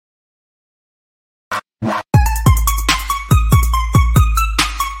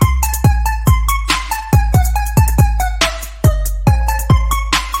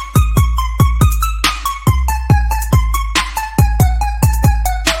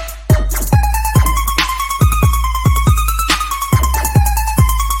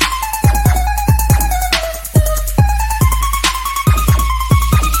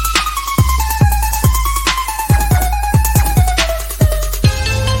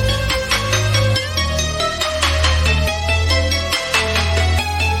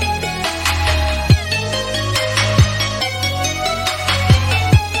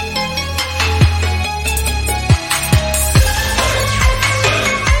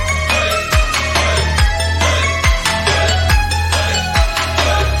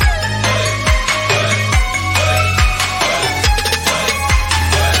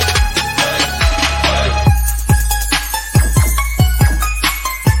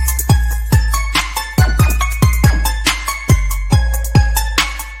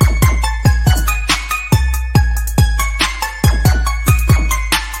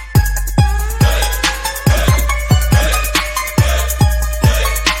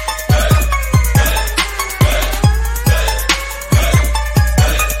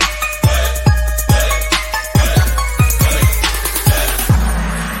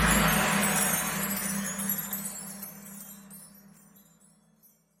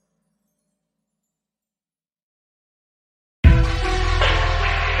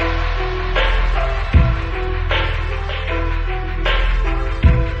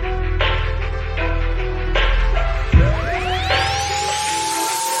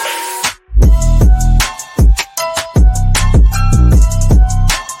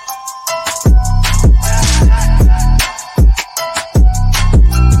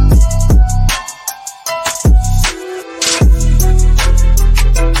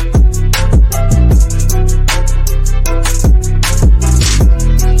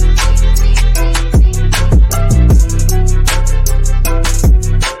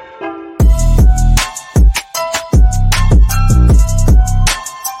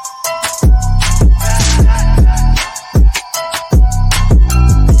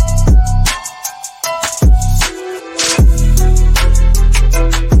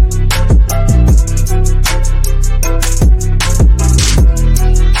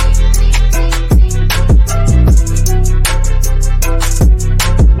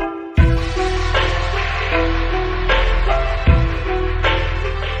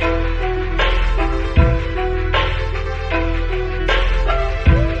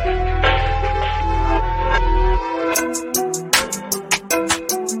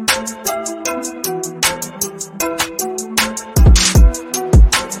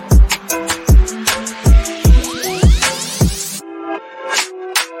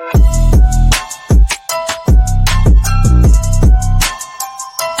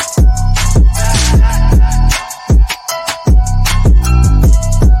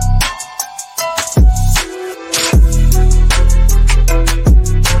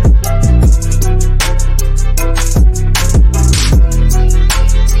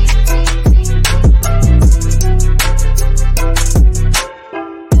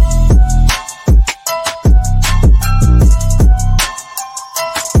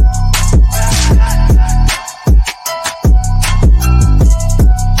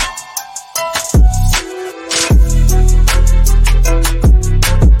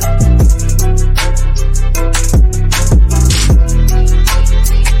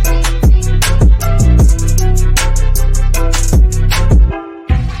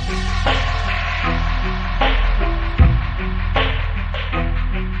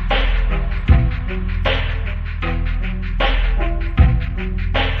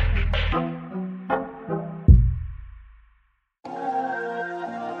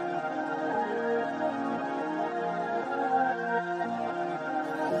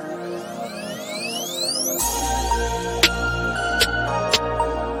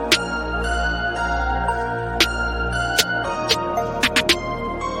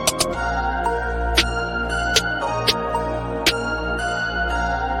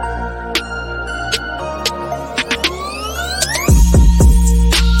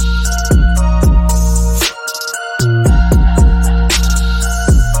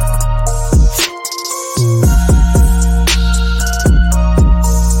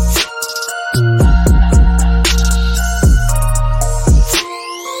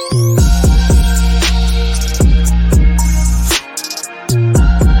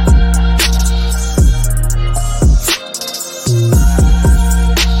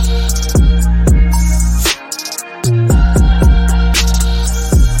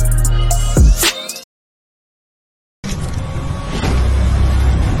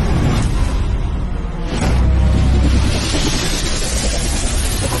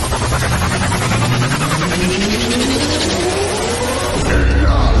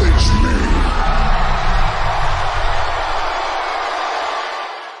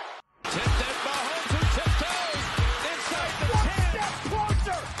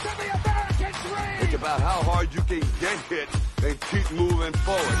going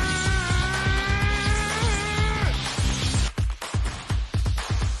forward.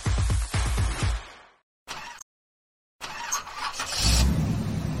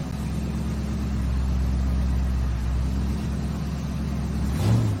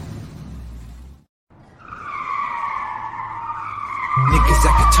 Niggas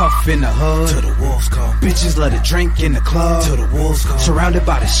acting tough in the hood till the wolves come. Bitches let it drink in the club till the wolves come. Surrounded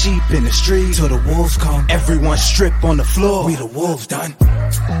by the sheep in the street till the wolves come. Everyone strip on the floor. We the wolves done.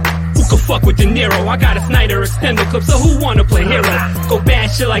 Who could fuck with De Niro? I got a Snyder extender clip, so who wanna play hero? Go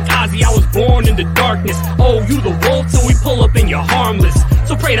bad shit like Ozzy, I was born in the darkness. Oh, you the wolf, so we pull up and you're harmless.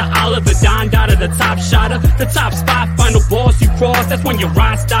 So pray to Oliver, Don Dada, the top shotter, the top spot, final boss you cross, that's when your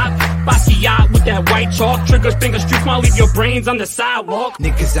ride stop. Basquiat with that white chalk, triggers, finger streaks, might leave your brains on the sidewalk.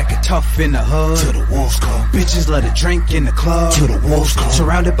 Niggas acting tough in the hood till the wolves come. Bitches let it drink in the club till the wolves come.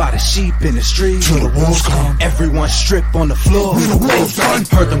 Surrounded by the sheep in the street till the wolves come. Everyone strip on the floor. We the wolves done.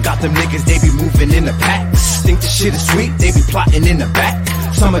 Heard them got them niggas, they be moving in the packs. Think the shit is sweet, they be plotting in the back.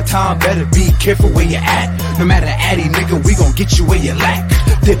 Summertime, better be careful where you at. No matter addy, nigga, we gon' get you where you lack.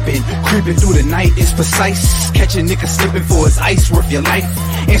 Dipping, creeping through the night is precise. Catch a nigga slipping for his ice, worth your life.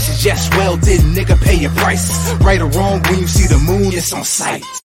 Answers yes, well, did nigga pay your price? Right or wrong, when you see the moon, it's on sight.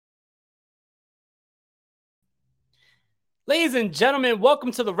 Ladies and gentlemen,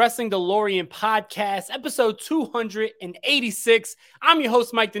 welcome to the Wrestling Delorean podcast, episode 286. I'm your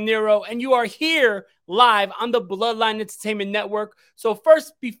host, Mike De Niro, and you are here live on the Bloodline Entertainment Network. So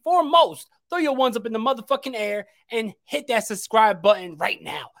first, before most, throw your ones up in the motherfucking air and hit that subscribe button right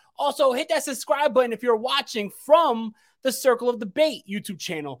now. Also, hit that subscribe button if you're watching from the Circle of Debate YouTube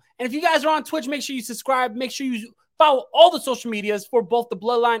channel. And if you guys are on Twitch, make sure you subscribe. Make sure you follow all the social medias for both the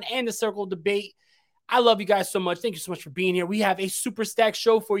Bloodline and the Circle of Debate. I love you guys so much. Thank you so much for being here. We have a super stacked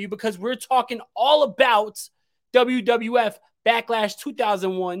show for you because we're talking all about WWF Backlash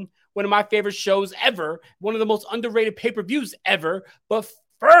 2001, one of my favorite shows ever, one of the most underrated pay-per-views ever. But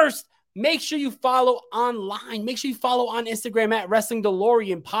first, make sure you follow online. Make sure you follow on Instagram at Wrestling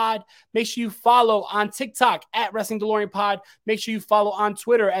Delorean Pod. Make sure you follow on TikTok at Wrestling Delorean Pod. Make sure you follow on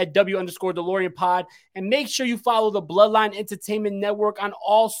Twitter at W_Delorean Pod. And make sure you follow the Bloodline Entertainment Network on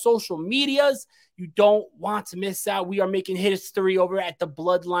all social medias. You don't want to miss out. We are making history over at the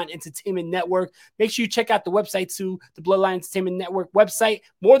Bloodline Entertainment Network. Make sure you check out the website too, the Bloodline Entertainment Network website.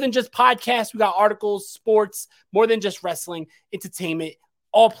 More than just podcasts, we got articles, sports, more than just wrestling, entertainment,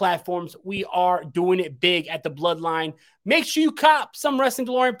 all platforms. We are doing it big at the Bloodline. Make sure you cop some Wrestling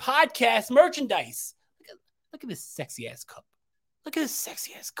DeLorean podcast merchandise. Look at this sexy ass cup. Look at this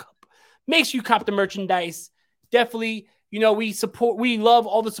sexy ass cup. Make sure you cop the merchandise. Definitely. You know, we love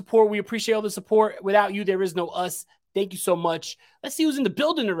all the support. We appreciate all the support. Without you, there is no us. Thank you so much. Let's see who's in the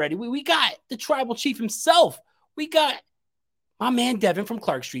building already. We got the tribal chief himself. We got my man, Devin from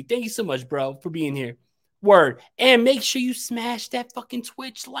Clark Street. Thank you so much, bro, for being here. Word. And make sure you smash that fucking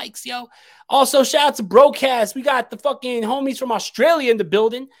Twitch likes, yo. Also, shout out to Broadcast. We got the fucking homies from Australia in the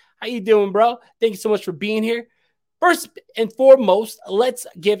building. How you doing, bro? Thank you so much for being here. First and foremost, let's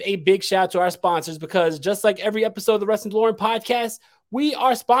give a big shout out to our sponsors because just like every episode of the Wrestling DeLorean podcast, we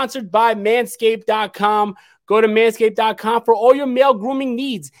are sponsored by Manscaped.com. Go to Manscaped.com for all your male grooming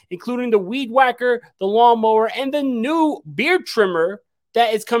needs, including the Weed Whacker, the lawnmower, and the new beard trimmer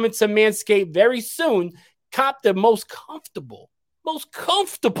that is coming to Manscaped very soon. Cop the most comfortable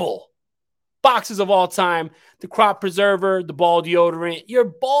boxes of all time, the crop preserver, the ball deodorant. Your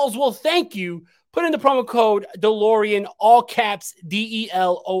balls will thank you. Put in the promo code DeLorean, all caps,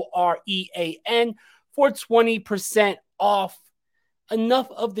 DELOREAN, for 20% off.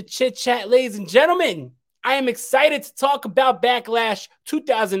 Enough of the chit-chat, ladies and gentlemen. I am excited to talk about Backlash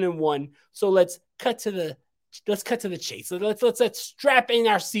 2001. So let's cut to the chase. So let's strap in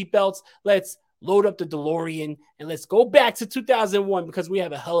our seatbelts. Let's load up the DeLorean, and let's go back to 2001 because we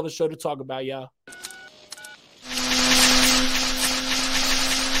have a hell of a show to talk about, y'all.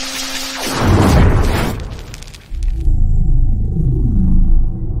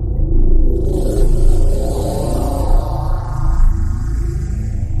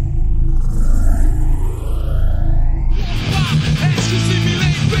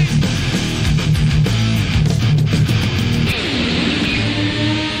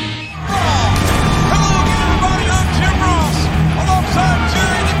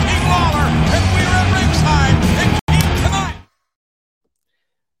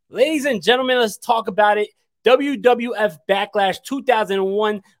 Ladies and gentlemen, let's talk about it. WWF Backlash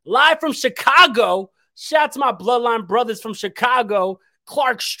 2001, live from Chicago. Shout out to my Bloodline brothers from Chicago,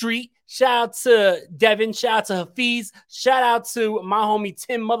 Clark Street. Shout out to Devin. Shout out to Hafiz. Shout out to my homie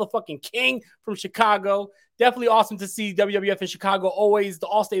Tim motherfucking King from Chicago. definitely awesome to see WWF in Chicago. Always the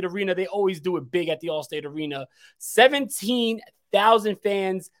Allstate Arena. They always do it big at the Allstate Arena. 17,000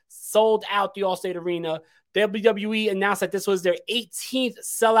 fans sold out the Allstate Arena. WWE announced that this was their 18th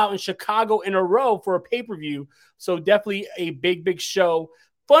sellout in Chicago in a row for a pay-per-view. So definitely a big, big show.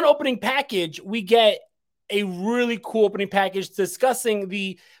 Fun opening package. We get a really cool opening package discussing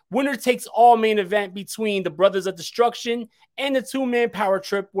the winner takes all main event between the Brothers of Destruction and the two-man power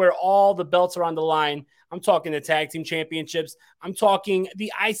trip where all the belts are on the line. I'm talking the tag team championships. I'm talking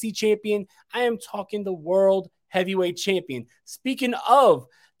the IC champion. I am talking the world heavyweight champion. Speaking of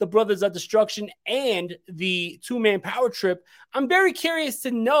the Brothers of Destruction and the two-man power trip, I'm very curious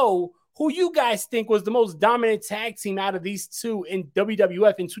to know who you guys think was the most dominant tag team out of these two in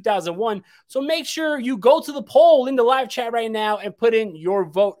WWF in 2001. So make sure you go to the poll in the live chat right now and put in your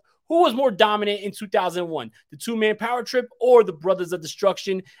vote. Who was more dominant in 2001, the two-man power trip or the Brothers of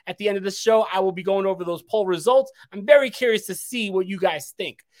Destruction? At the end of the show, I will be going over those poll results. I'm very curious to see what you guys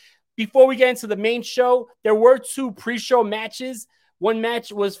think. Before we get into the main show, there were two pre-show matches. One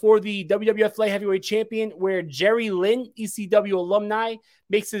match was for the WWF Light Heavyweight Champion, where Jerry Lynn, ECW alumni,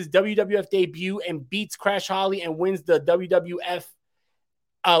 makes his WWF debut and beats Crash Holly and wins the WWF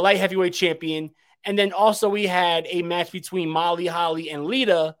Light Heavyweight Champion. And then also we had a match between Molly Holly and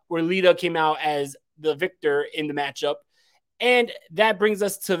Lita, where Lita came out as the victor in the matchup. And that brings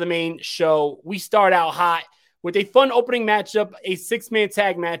us to the main show. We start out hot with a fun opening matchup, a six-man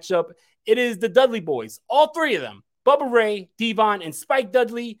tag matchup. It is the Dudley Boys, all three of them. Bubba Ray, Devon, and Spike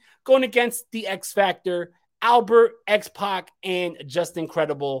Dudley going against the X Factor, Albert, X-Pac, and Just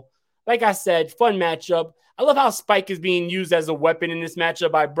Incredible. Like I said, fun matchup. I love how Spike is being used as a weapon in this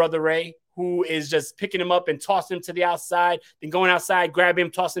matchup by Brother Ray, who is just picking him up and tossing him to the outside, then going outside, grabbing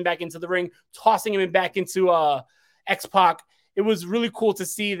him, tossing him back into the ring, tossing him back into X-Pac. It was really cool to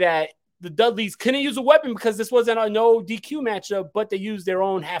see that the Dudleys couldn't use a weapon because this wasn't a no DQ matchup, but they used their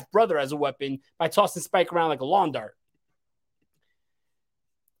own half-brother as a weapon by tossing Spike around like a lawn dart.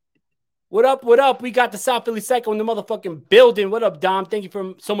 What up, what up? We got the South Philly Psycho in the motherfucking building. What up, Dom? Thank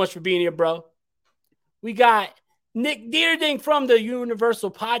you so much for being here, bro. We got Nick Deerding from the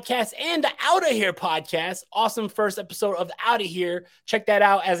Universal Podcast and the Outta Here Podcast. Awesome first episode of Outta Here. Check that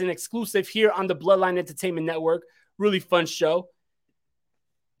out as an exclusive here on the Bloodline Entertainment Network. Really fun show.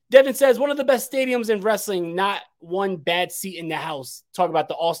 Devin says, one of the best stadiums in wrestling, not one bad seat in the house. Talk about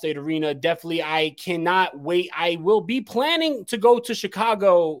the Allstate Arena. Definitely, I cannot wait. I will be planning to go to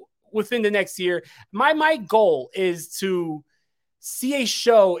Chicago within the next year. My goal is to see a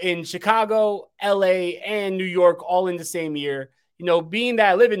show in Chicago, LA, and New York all in the same year. You know, being that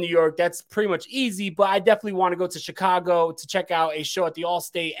I live in New York, that's pretty much easy, but I definitely want to go to Chicago to check out a show at the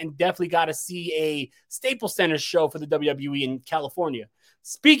Allstate and definitely got to see a Staples Center show for the WWE in California.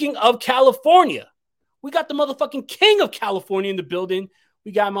 Speaking of California, we got the motherfucking king of California in the building.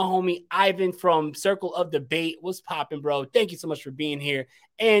 We got my homie Ivan from Circle of Debate. What's popping, bro? Thank you so much for being here.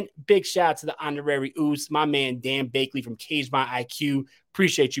 And big shout out to the honorary Oos, my man Dan Bakley from Cage My IQ.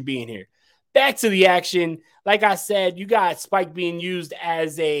 Appreciate you being here. Back to the action. Like I said, you got Spike being used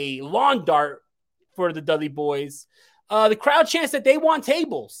as a lawn dart for the Dudley Boys. The crowd chants that they want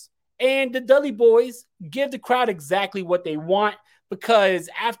tables. And the Dudley Boys give the crowd exactly what they want, because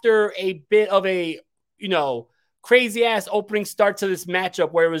after a bit of a, crazy ass opening start to this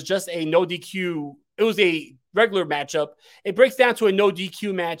matchup where it was just a no DQ, it was a regular matchup. It breaks down to a no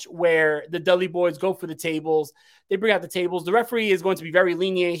DQ match where the Dudley Boys go for the tables. They bring out the tables. The referee is going to be very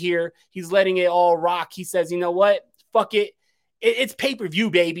lenient here. He's letting it all rock. He says, you know what? Fuck it. It's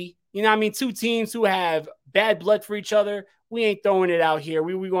pay-per-view, baby. You know what I mean? Two teams who have bad blood for each other. We ain't throwing it out here.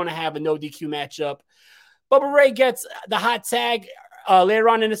 We're going to have a no DQ matchup. Bubba Ray gets the hot tag later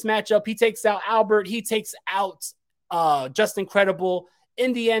on in this matchup. He takes out Albert. He takes out Just Incredible.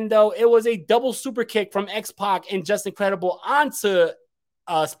 In the end, though, it was a double super kick from X-Pac and Just Incredible onto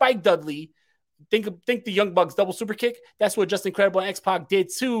Spike Dudley. Think the Young Bucks double super kick. That's what Just Incredible and X-Pac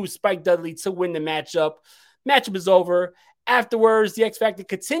did to Spike Dudley to win the matchup. Matchup is over. Afterwards, the X Factor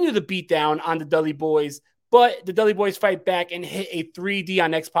continued the beatdown on the Dudley Boys, but the Dudley Boys fight back and hit a 3D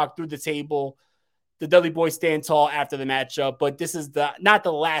on X-Pac through the table. The Dudley Boys stand tall after the matchup, but this is not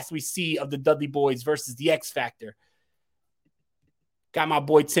the last we see of the Dudley Boys versus the X Factor. Got my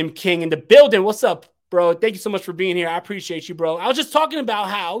boy Tim King in the building. What's up, bro? Thank you so much for being here. I appreciate you, bro. I was just talking about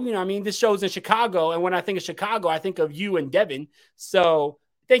how, this show's in Chicago, and when I think of Chicago, I think of you and Devin. So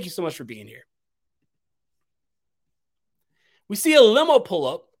thank you so much for being here. We see a limo pull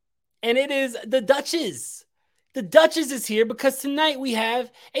up, and it is the Duchess. The Duchess is here because tonight we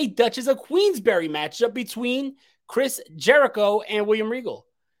have a Duchess of Queensberry matchup between Chris Jericho and William Regal.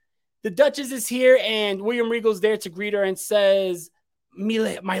 The Duchess is here, and William Regal's there to greet her and says,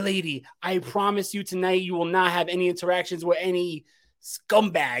 my lady, I promise you tonight you will not have any interactions with any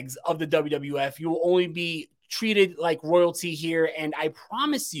scumbags of the WWF. You will only be treated like royalty here, and I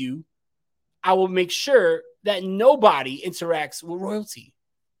promise you I will make sure that nobody interacts with royalty.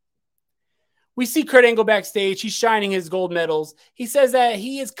 We see Kurt Angle backstage. He's shining his gold medals. He says that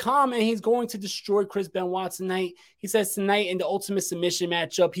he is calm and he's going to destroy Chris Benoit tonight. He says tonight in the Ultimate Submission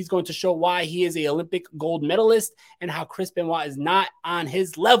matchup, he's going to show why he is an Olympic gold medalist and how Chris Benoit is not on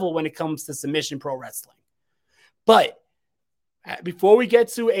his level when it comes to submission pro wrestling. But before we get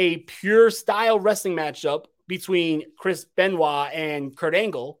to a pure style wrestling matchup between Chris Benoit and Kurt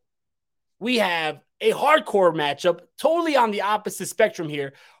Angle, we have a hardcore matchup, totally on the opposite spectrum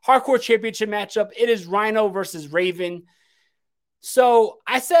here. Hardcore championship matchup. It is Rhino versus Raven. So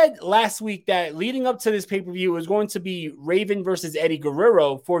I said last week that leading up to this pay-per-view was going to be Raven versus Eddie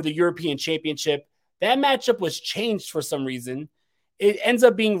Guerrero for the European Championship. That matchup was changed for some reason. It ends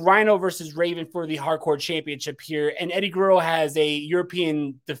up being Rhino versus Raven for the Hardcore Championship here. And Eddie Guerrero has a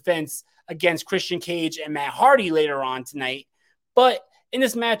European defense against Christian Cage and Matt Hardy later on tonight. But in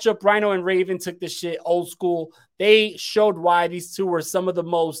this matchup, Rhino and Raven took this shit old school. They showed why these two were some of the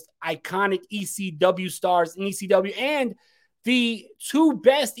most iconic ECW stars in ECW and the two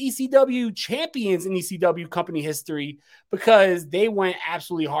best ECW champions in ECW company history because they went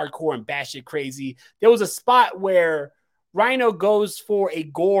absolutely hardcore and batshit crazy. There was a spot where Rhino goes for a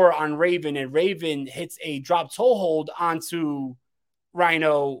gore on Raven and Raven hits a drop toe hold onto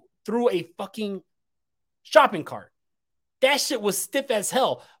Rhino through a fucking shopping cart. That shit was stiff as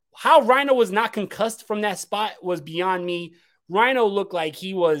hell. How Rhino was not concussed from that spot was beyond me. Rhino looked like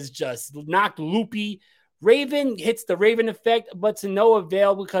he was just knocked loopy. Raven hits the Raven effect, but to no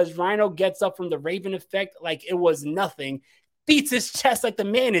avail because Rhino gets up from the Raven effect like it was nothing, beats his chest like the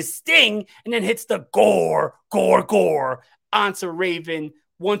man is Sting, and then hits the gore onto Raven.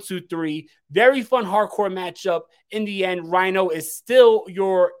 1, 2, 3. Very fun hardcore matchup. In the end, Rhino is still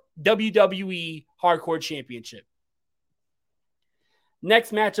your WWE Hardcore Championship.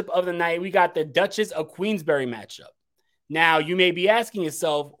 Next matchup of the night, we got the Duchess of Queensberry matchup. Now, you may be asking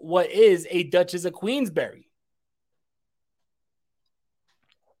yourself, what is a Duchess of Queensberry?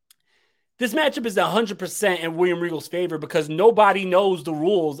 This matchup is 100% in William Regal's favor because nobody knows the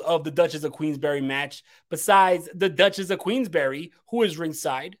rules of the Duchess of Queensberry match besides the Duchess of Queensberry, who is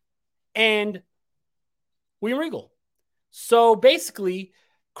ringside, and William Regal. So basically,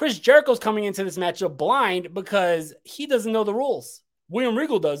 Chris Jericho's coming into this matchup blind because he doesn't know the rules. William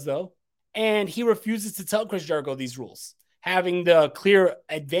Regal does, though, and he refuses to tell Chris Jericho these rules, having the clear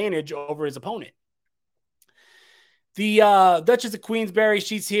advantage over his opponent. The Duchess of Queensberry,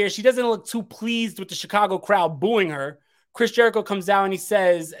 she's here. She doesn't look too pleased with the Chicago crowd booing her. Chris Jericho comes out and he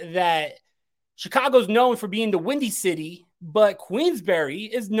says that Chicago's known for being the windy city, but Queensberry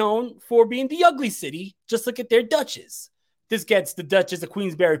is known for being the ugly city. Just look at their Duchess. This gets the Duchess of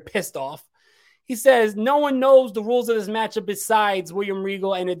Queensberry pissed off. He says no one knows the rules of this matchup besides William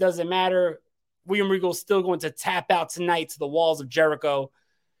Regal, and it doesn't matter. William Regal is still going to tap out tonight to the walls of Jericho.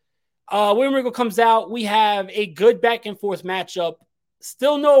 William Regal comes out. We have a good back and forth matchup.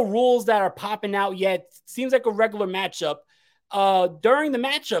 Still no rules that are popping out yet. Seems like a regular matchup. During the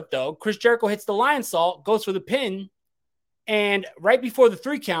matchup, though, Chris Jericho hits the lion salt, goes for the pin, and right before the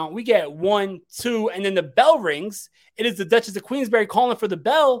 3 count, we get 1, 2, and then the bell rings. It is the Duchess of Queensberry calling for the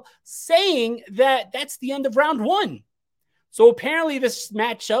bell, saying that that's the end of round 1. So apparently this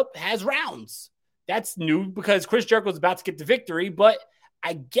matchup has rounds. That's new because Chris Jericho was about to get the victory, but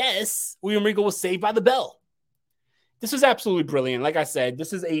I guess William Regal was saved by the bell. This was absolutely brilliant. Like I said,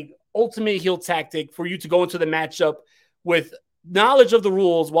 this is a ultimate heel tactic for you to go into the matchup with knowledge of the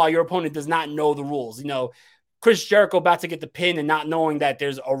rules while your opponent does not know the rules. You know, Chris Jericho about to get the pin and not knowing that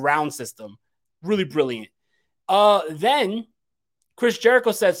there's a round system. Really brilliant. Then Chris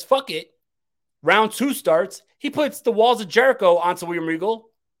Jericho says, fuck it. Round 2 starts. He puts the walls of Jericho onto William Regal.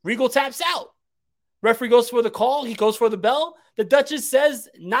 Regal taps out. Referee goes for the call. He goes for the bell. The Duchess says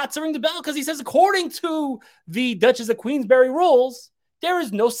not to ring the bell because he says, according to the Duchess of Queensberry rules, there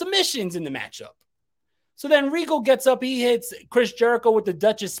is no submissions in the matchup. So then Regal gets up. He hits Chris Jericho with the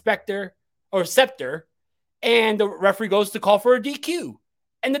Duchess scepter, and the referee goes to call for a DQ.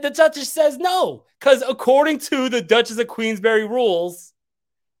 And then the Duchess says no, because according to the Duchess of Queensberry rules,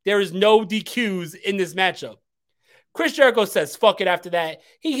 there is no DQs in this matchup. Chris Jericho says fuck it after that.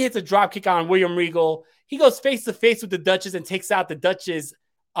 He hits a dropkick on William Regal. He goes face to face with the Duchess and takes out the Duchess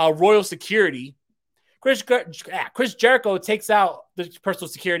royal security. Chris Jericho takes out the personal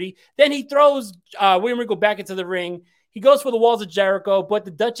security. Then he throws William Regal back into the ring. He goes for the walls of Jericho, but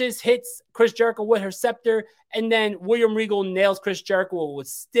the Duchess hits Chris Jericho with her scepter, and then William Regal nails Chris Jericho with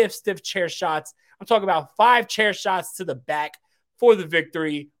stiff chair shots. I'm talking about 5 chair shots to the back for the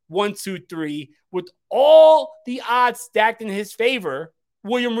victory. 1, 2, 3. With all the odds stacked in his favor,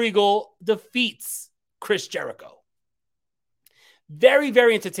 William Regal defeats Chris Jericho. Very,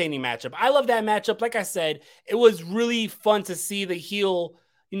 very entertaining matchup. I love that matchup. Like I said, it was really fun to see the heel,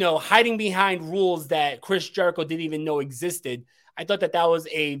 hiding behind rules that Chris Jericho didn't even know existed. I thought that was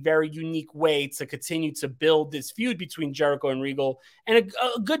a very unique way to continue to build this feud between Jericho and Regal, and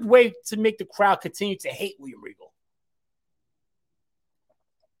a good way to make the crowd continue to hate William Regal.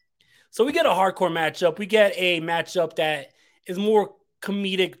 So we get a hardcore matchup. We get a matchup that is more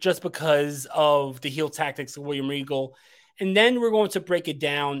comedic just because of the heel tactics of William Regal. And then we're going to break it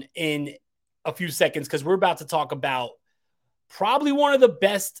down in a few seconds because we're about to talk about probably one of the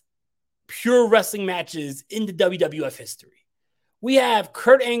best pure wrestling matches in the WWF history. We have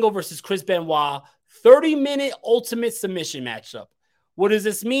Kurt Angle versus Chris Benoit, 30-minute ultimate submission matchup. What does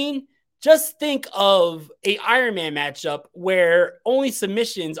this mean? Just think of a Iron Man matchup where only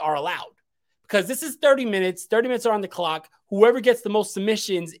submissions are allowed. Because this is 30 minutes. 30 minutes are on the clock. Whoever gets the most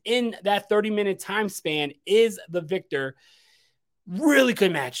submissions in that 30-minute time span is the victor. Really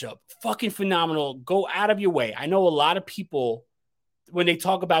good matchup. Fucking phenomenal. Go out of your way. I know a lot of people, when they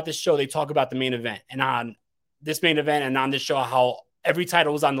talk about this show, they talk about the main event. And on this main event and on this show, how every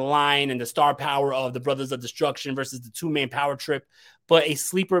title was on the line and the star power of the Brothers of Destruction versus the 2-man power trip. But a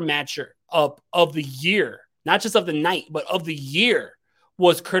sleeper matchup of the year, not just of the night, but of the year,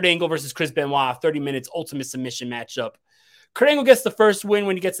 was Kurt Angle versus Chris Benoit, 30 minutes ultimate submission matchup. Kurt Angle gets the first win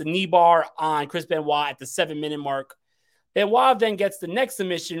when he gets the knee bar on Chris Benoit at the 7-minute mark. Benoit then gets the next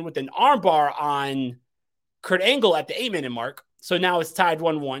submission with an arm bar on Kurt Angle at the 8-minute mark. So now it's tied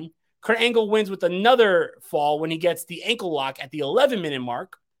 1-1. Kurt Angle wins with another fall when he gets the ankle lock at the 11-minute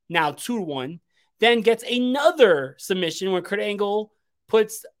mark. Now 2-1. Then gets another submission when Kurt Angle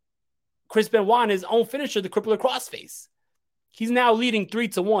puts Chris Benoit on his own finisher, the crippler crossface. He's now leading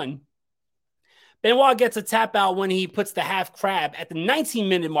 3-1. Benoit gets a tap out when he puts the half crab at the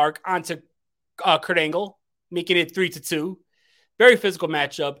 19-minute mark onto Kurt Angle, making it 3-2. Very physical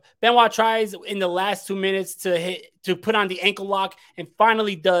matchup. Benoit tries in the last 2 minutes to put on the ankle lock and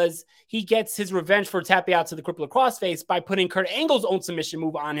finally does. He gets his revenge for tapping out to the crippler crossface by putting Kurt Angle's own submission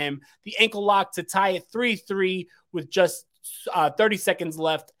move on him, the ankle lock to tie it 3-3 with just 30 seconds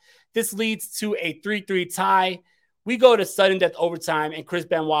left. This leads to a 3-3 tie. We go to sudden death overtime, and Chris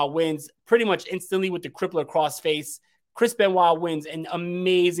Benoit wins pretty much instantly with the crippler crossface. Chris Benoit wins an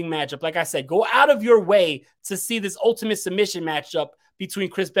amazing matchup. Like I said, go out of your way to see this ultimate submission matchup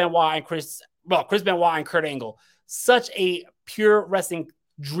between Chris Benoit and Chris Benoit and Kurt Angle. Such a pure wrestling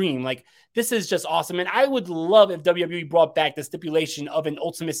dream. Like, this is just awesome. And I would love if WWE brought back the stipulation of an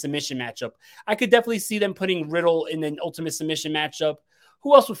ultimate submission matchup. I could definitely see them putting Riddle in an ultimate submission matchup.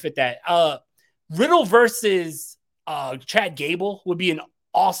 Who else would fit that? Riddle versus Chad Gable would be an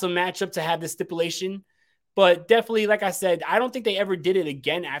awesome matchup to have this stipulation. But definitely, like I said, I don't think they ever did it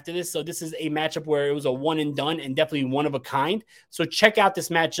again after this. So this is a matchup where it was a one and done and definitely one of a kind. So check out this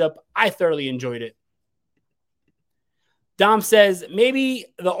matchup. I thoroughly enjoyed it. Dom says, maybe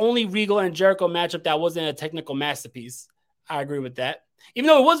the only Regal and Jericho matchup that wasn't a technical masterpiece. I agree with that. Even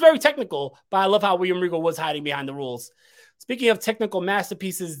though it was very technical, but I love how William Regal was hiding behind the rules. Speaking of technical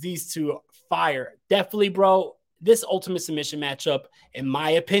masterpieces, these two fire. Definitely, bro. This ultimate submission matchup, in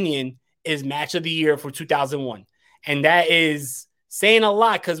my opinion, is match of the year for 2001. And that is saying a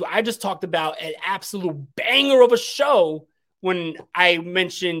lot because I just talked about an absolute banger of a show when I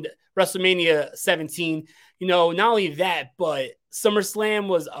mentioned WrestleMania 17. You know, not only that, but SummerSlam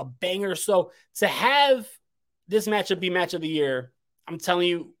was a banger. So to have this matchup be match of the year, I'm telling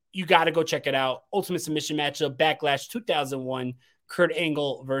you, you got to go check it out. Ultimate submission matchup, Backlash 2001, Kurt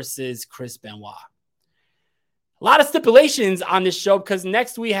Angle versus Chris Benoit. A lot of stipulations on this show because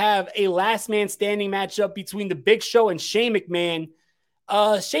next we have a last man standing matchup between the Big Show and Shane McMahon.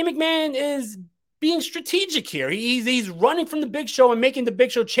 Shane McMahon is being strategic here. He's running from the Big Show and making the Big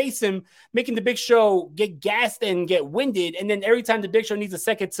Show chase him, making the Big Show get gassed and get winded. And then every time the Big Show needs a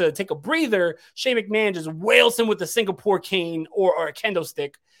second to take a breather, Shane McMahon just wails him with a Singapore cane or a kendo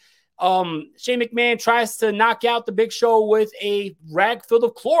stick. Shane McMahon tries to knock out the Big Show with a rag filled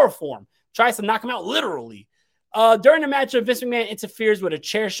with chloroform. Tries to knock him out literally. During the matchup, Vince McMahon interferes with a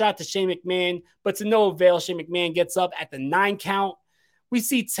chair shot to Shane McMahon, but to no avail, Shane McMahon gets up at the 9 count. We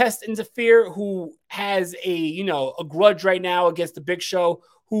see Test interfere, who has a grudge right now against the Big Show,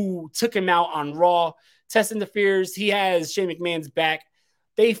 who took him out on Raw. Test interferes. He has Shane McMahon's back.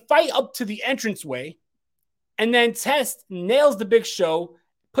 They fight up to the entranceway, And then Test nails the Big Show,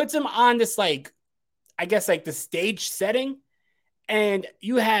 puts him on this, like, I guess, like the stage setting. And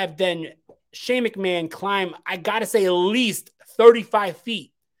you have then Shane McMahon climb, I got to say, at least 35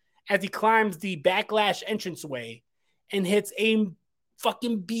 feet as he climbs the Backlash entranceway and hits a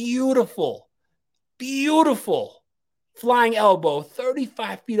fucking beautiful flying elbow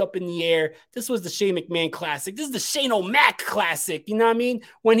 35 feet up in the air. This was the Shane McMahon classic. This is the Shane O'Mac classic. You know what I mean?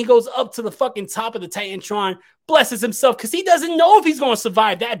 When he goes up to the fucking top of the Titantron, blesses himself because he doesn't know if he's going to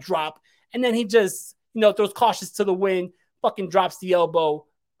survive that drop. And then he just, throws cautious to the wind, fucking drops the elbow.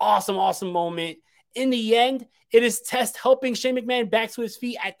 Awesome moment. In the end, it is Test helping Shane McMahon back to his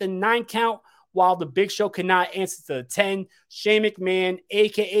feet at the 9 count while the Big Show cannot answer to the 10. Shane McMahon,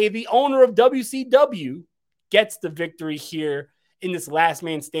 a.k.a. the owner of WCW, gets the victory here in this last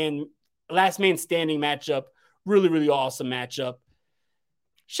man standing matchup. Really awesome matchup.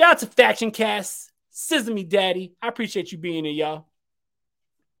 Shout out to Faction Cast, Sizzle Me Daddy. I appreciate you being here, y'all.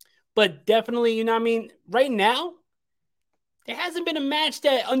 But definitely, right now, there hasn't been a match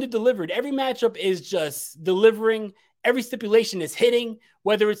that underdelivered. Every matchup is just delivering. Every stipulation is hitting,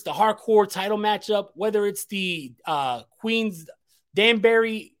 whether it's the hardcore title matchup, whether it's the the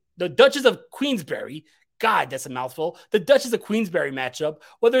Duchess of Queensberry. God, that's a mouthful. The Duchess of Queensberry matchup,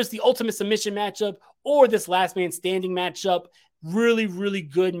 whether it's the Ultimate Submission matchup or this Last Man Standing matchup. Really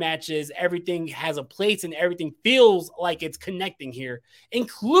good matches. Everything has a place and everything feels like it's connecting here,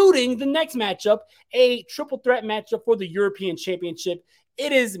 including the next matchup, a triple threat matchup for the European Championship.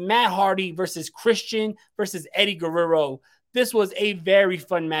 It is Matt Hardy versus Christian versus Eddie Guerrero. This was a very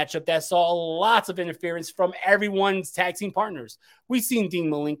fun matchup that saw lots of interference from everyone's tag team partners. We've seen Dean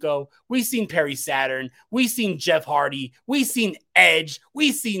Malenko. We've seen Perry Saturn. We've seen Jeff Hardy. We've seen Edge.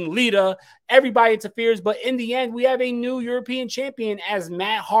 We've seen Lita. Everybody interferes, but in the end, we have a new European champion as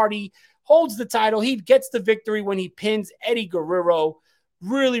Matt Hardy holds the title. He gets the victory when he pins Eddie Guerrero.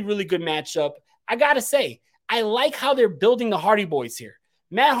 Really good matchup. I got to say, I like how they're building the Hardy Boys here.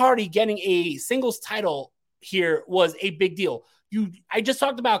 Matt Hardy getting a singles title here was a big deal. I just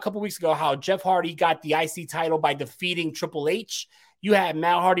talked about a couple weeks ago how Jeff Hardy got the IC title by defeating Triple H. You have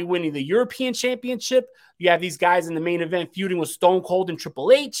Matt Hardy winning the European Championship. You have these guys in the main event feuding with Stone Cold and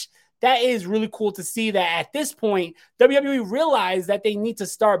Triple H. That is really cool to see that at this point, WWE realized that they need to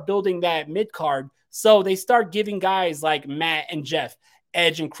start building that mid-card. So they start giving guys like Matt and Jeff,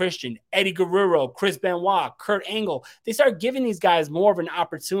 Edge and Christian, Eddie Guerrero, Chris Benoit, Kurt Angle. They start giving these guys more of an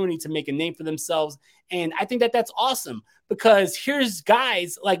opportunity to make a name for themselves. And I think that that's awesome because here's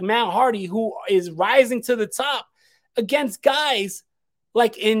guys like Matt Hardy who is rising to the top against guys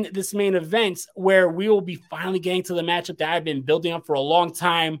like in this main event where we will be finally getting to the matchup that I've been building up for a long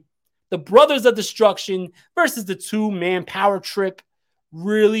time. The Brothers of Destruction versus the two-man power trip.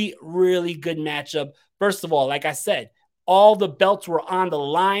 Really good matchup. First of all, like I said, all the belts were on the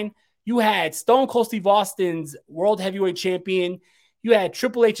line. You had Stone Cold Steve Austin's World Heavyweight Champion. You had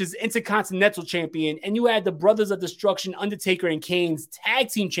Triple H's Intercontinental Champion. And you had the Brothers of Destruction, Undertaker and Kane's Tag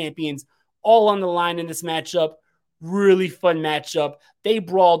Team Champions all on the line in this matchup. Really fun matchup. They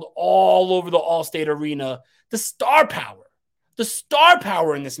brawled all over the Allstate Arena. The star power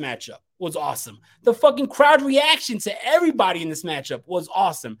in this matchup was awesome. The fucking crowd reaction to everybody in this matchup was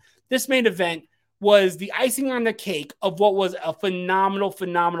awesome. This main event was the icing on the cake of what was a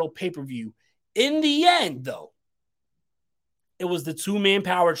phenomenal pay-per-view. In the end, though, it was the two-man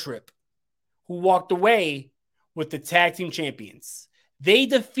power trip who walked away with the tag team champions. They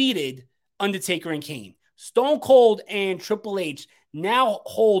defeated Undertaker and Kane. Stone Cold and Triple H now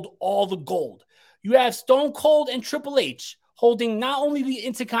hold all the gold. You have Stone Cold and Triple H holding not only the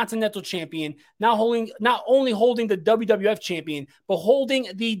Intercontinental Champion, not only holding the WWF Champion, but holding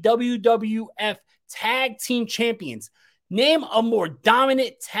the WWF Tag Team Champions. Name a more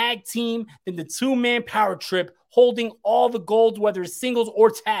dominant tag team than the two-man power trip holding all the gold, whether it's singles or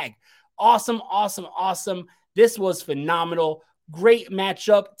tag. Awesome. This was phenomenal. Great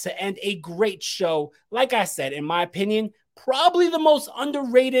matchup to end a great show. Like I said, in my opinion, probably the most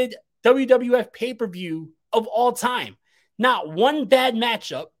underrated WWF pay-per-view of all time. Not one bad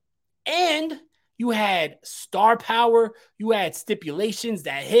matchup. And you had star power. You had stipulations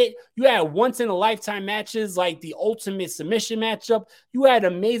that hit. You had once-in-a-lifetime matches like the Ultimate Submission matchup. You had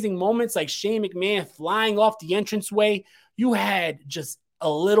amazing moments like Shane McMahon flying off the entranceway. You had just a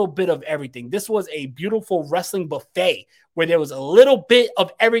little bit of everything. This was a beautiful wrestling buffet where there was a little bit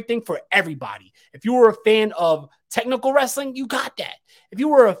of everything for everybody. If you were a fan of technical wrestling, you got that. If you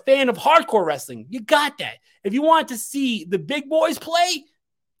were a fan of hardcore wrestling, you got that. If you wanted to see the big boys play,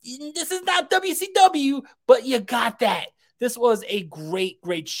 this is not WCW, but you got that. This was a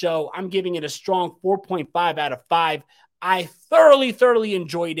great show. I'm giving it a strong 4.5 out of 5. I thoroughly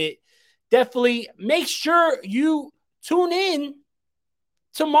enjoyed it. Definitely make sure you tune in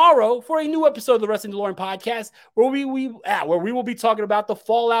tomorrow for a new episode of the Wrestling DeLorean podcast, where we will be talking about the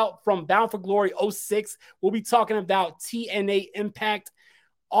fallout from Bound for Glory 06. We'll be talking about TNA Impact.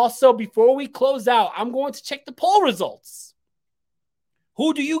 Also, before we close out, I'm going to check the poll results.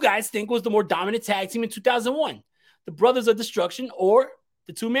 Who do you guys think was the more dominant tag team in 2001? The Brothers of Destruction or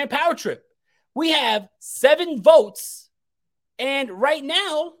the Two-Man Power Trip? We have 7 votes, and right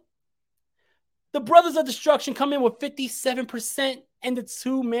now, the Brothers of Destruction come in with 57%, and the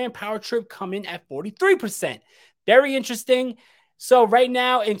Two-Man Power Trip come in at 43%. Very interesting. So right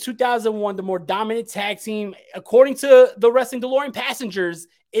now in 2001, the more dominant tag team, according to the Wrestling DeLorean passengers,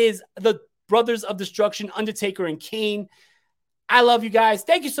 is the Brothers of Destruction, Undertaker and Kane. I love you guys.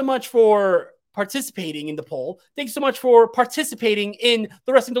 Thank you so much for participating in the poll. Thank you so much for participating in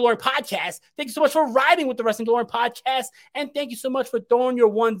the Wrestling DeLorean podcast. Thank you so much for riding with the Wrestling DeLorean podcast. And thank you so much for throwing your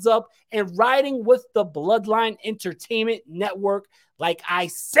ones up and riding with the Bloodline Entertainment Network. Like I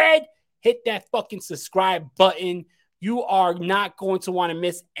said, hit that fucking subscribe button. You are not going to want to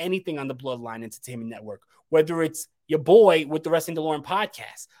miss anything on the Bloodline Entertainment Network, whether it's your boy with the Wrestling DeLorean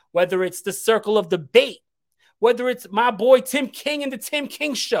podcast, whether it's the Circle of Debate, whether it's my boy Tim King and the Tim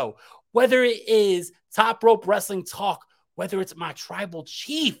King Show, whether it is Top Rope Wrestling Talk, whether it's my Tribal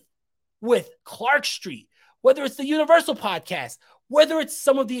Chief with Clark Street, whether it's the Universal Podcast, whether it's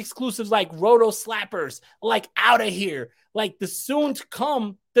some of the exclusives like Roto Slappers, like Outta Here, like the soon to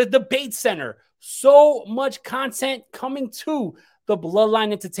come, the Debate Center. So much content coming to the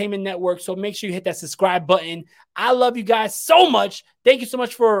Bloodline Entertainment Network. So make sure you hit that subscribe button. I love you guys so much. Thank you so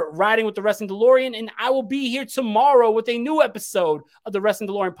much for riding with the Wrestling DeLorean. And I will be here tomorrow with a new episode of the Wrestling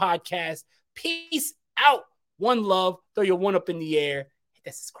DeLorean podcast. Peace out. One love. Throw your one up in the air. Hit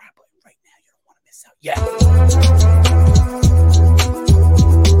that subscribe button right now. You don't want to miss out. Yeah.